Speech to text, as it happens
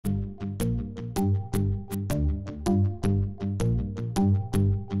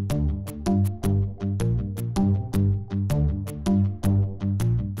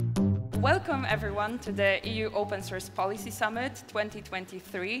everyone to the EU Open Source Policy Summit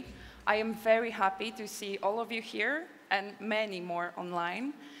 2023. I am very happy to see all of you here and many more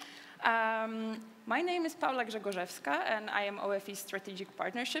online. My name is Paula Grzegorzewska and I am OFE Strategic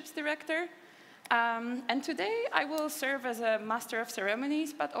Partnerships Director. And today I will serve as a master of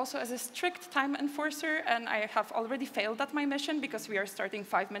ceremonies, but also as a strict time enforcer, and I have already failed at my mission because we are starting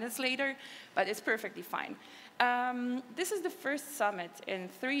 5 minutes later, but it's perfectly fine. This is the first summit in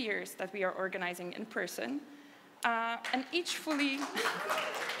 3 years that we are organizing in person, and each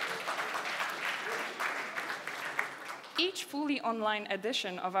fully online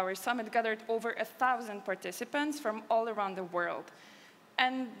edition of our summit gathered over 1,000 participants from all around the world.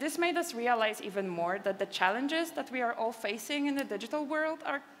 And this made us realize even more that the challenges that we are all facing in the digital world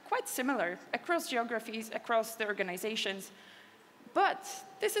are quite similar across geographies, across the organizations. But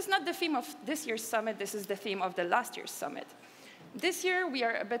this is not the theme of this year's summit, this is the theme of the last year's summit. This year, we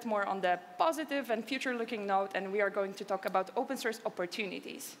are a bit more on the positive and future-looking note, and we are going to talk about open source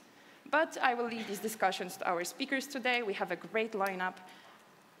opportunities. But I will leave these discussions to our speakers today. We have a great lineup.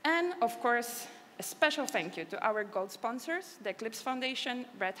 And of course, a special thank you to our gold sponsors, the Eclipse Foundation,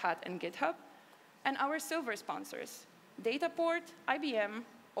 Red Hat, and GitHub, and our silver sponsors, Dataport, IBM,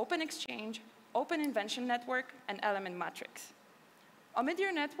 Open Exchange, Open Invention Network, and Element Matrix.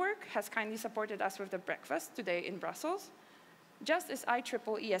 Omidyar Network has kindly supported us with the breakfast today in Brussels, just as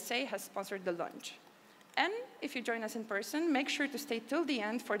IEEE ESA has sponsored the lunch. And if you join us in person, make sure to stay till the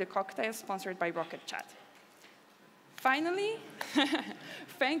end for the cocktail sponsored by Rocket Chat. Finally,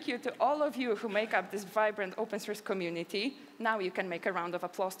 thank you to all of you who make up this vibrant open source community. Now you can make a round of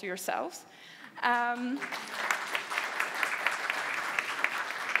applause to yourselves.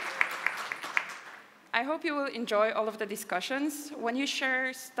 I hope you will enjoy all of the discussions. When you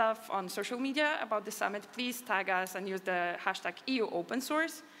share stuff on social media about the summit, please tag us and use the hashtag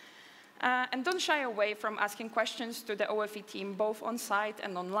EUOpenSource. And don't shy away from asking questions to the OFE team, both on site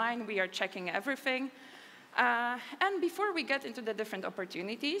and online. We are checking everything. And before we get into the different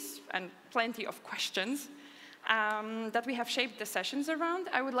opportunities and plenty of questions that we have shaped the sessions around,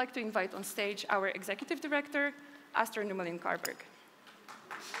 I would like to invite on stage our Executive Director, Astor Nummelin Carlberg.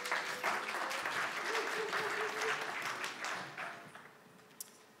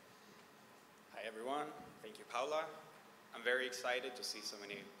 Hi, everyone. Thank you, Paula. I'm very excited to see so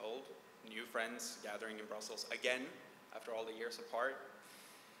many old, new friends gathering in Brussels again after all the years apart.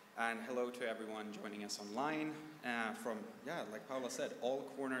 And hello to everyone joining us online from, like Paula said, all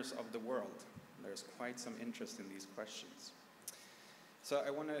corners of the world. There's quite some interest in these questions. So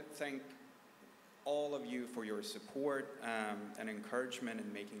I want to thank all of you for your support and encouragement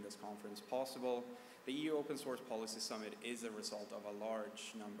in making this conference possible. The EU Open Source Policy Summit is a result of a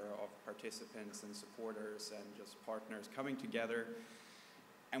large number of participants and supporters and just partners coming together.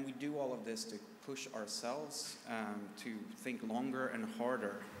 And we do all of this to push ourselves to think longer and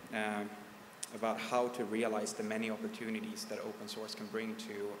harder about how to realize the many opportunities that open source can bring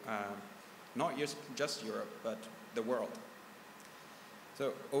to not just Europe, but the world.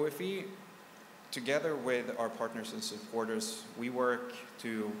 So OFE, together with our partners and supporters, we work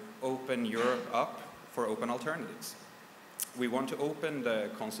to open Europe up for open alternatives. We want to open the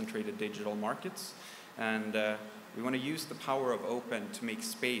concentrated digital markets, and we want to use the power of open to make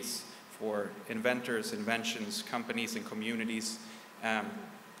space for inventors, inventions, companies, and communities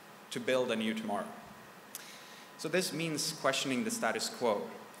to build a new tomorrow. So this means questioning the status quo.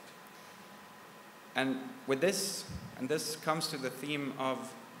 And with this, and this comes to the theme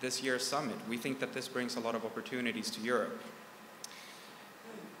of this year's summit, we think that this brings a lot of opportunities to Europe.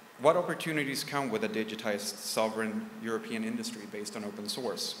 What opportunities come with a digitized sovereign European industry based on open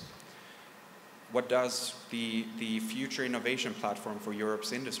source? What does the future innovation platform for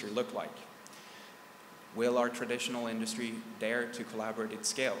Europe's industry look like? Will our traditional industry dare to collaborate at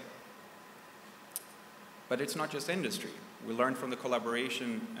scale? But it's not just industry. We learned from the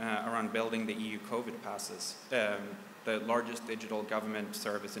collaboration around building the EU COVID passes, the largest digital government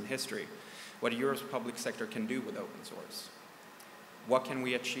service in history, what Europe's public sector can do with open source. What can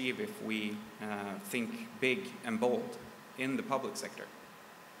we achieve if we think big and bold in the public sector?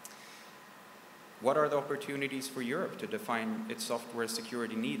 What are the opportunities for Europe to define its software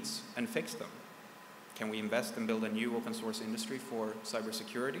security needs and fix them? Can we invest and build a new open source industry for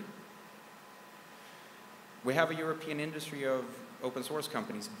cybersecurity? We have a European industry of open source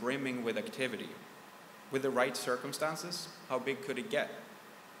companies brimming with activity. With the right circumstances, how big could it get?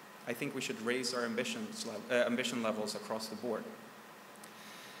 I think we should raise our ambition levels across the board.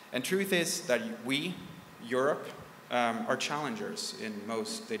 And truth is that we, Europe, are challengers in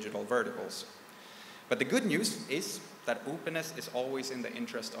most digital verticals. But the good news is that openness is always in the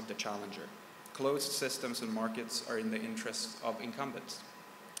interest of the challenger. Closed systems and markets are in the interest of incumbents.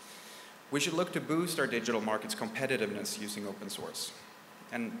 We should look to boost our digital markets' competitiveness using open source.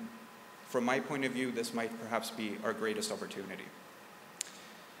 And from my point of view, this might perhaps be our greatest opportunity.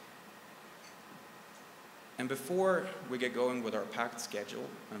 And before we get going with our packed schedule,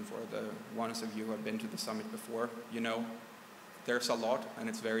 and for the ones of you who have been to the summit before, you know, there's a lot and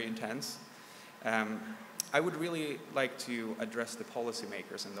it's very intense. I would really like to address the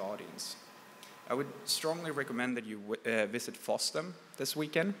policymakers in the audience. I would strongly recommend that you visit FOSDEM this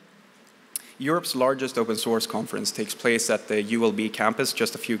weekend. Europe's largest open source conference takes place at the ULB campus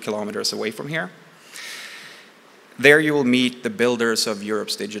just a few kilometers away from here. There you will meet the builders of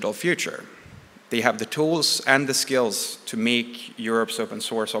Europe's digital future. They have the tools and the skills to make Europe's open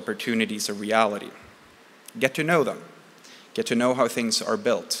source opportunities a reality. Get to know them. Get to know how things are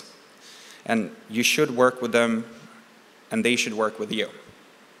built. And you should work with them, and they should work with you.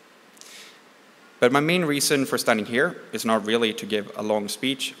 But my main reason for standing here is not really to give a long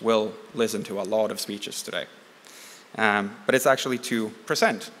speech. We'll listen to a lot of speeches today. But it's actually to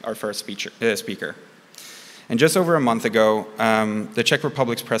present our first speaker. And just over a month ago, the Czech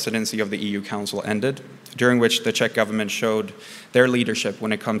Republic's presidency of the EU Council ended, during which the Czech government showed their leadership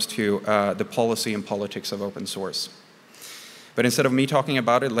when it comes to the policy and politics of open source. But instead of me talking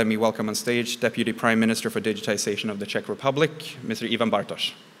about it, let me welcome on stage Deputy Prime Minister for Digitization of the Czech Republic, Mr. Ivan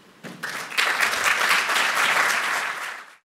Bartoš.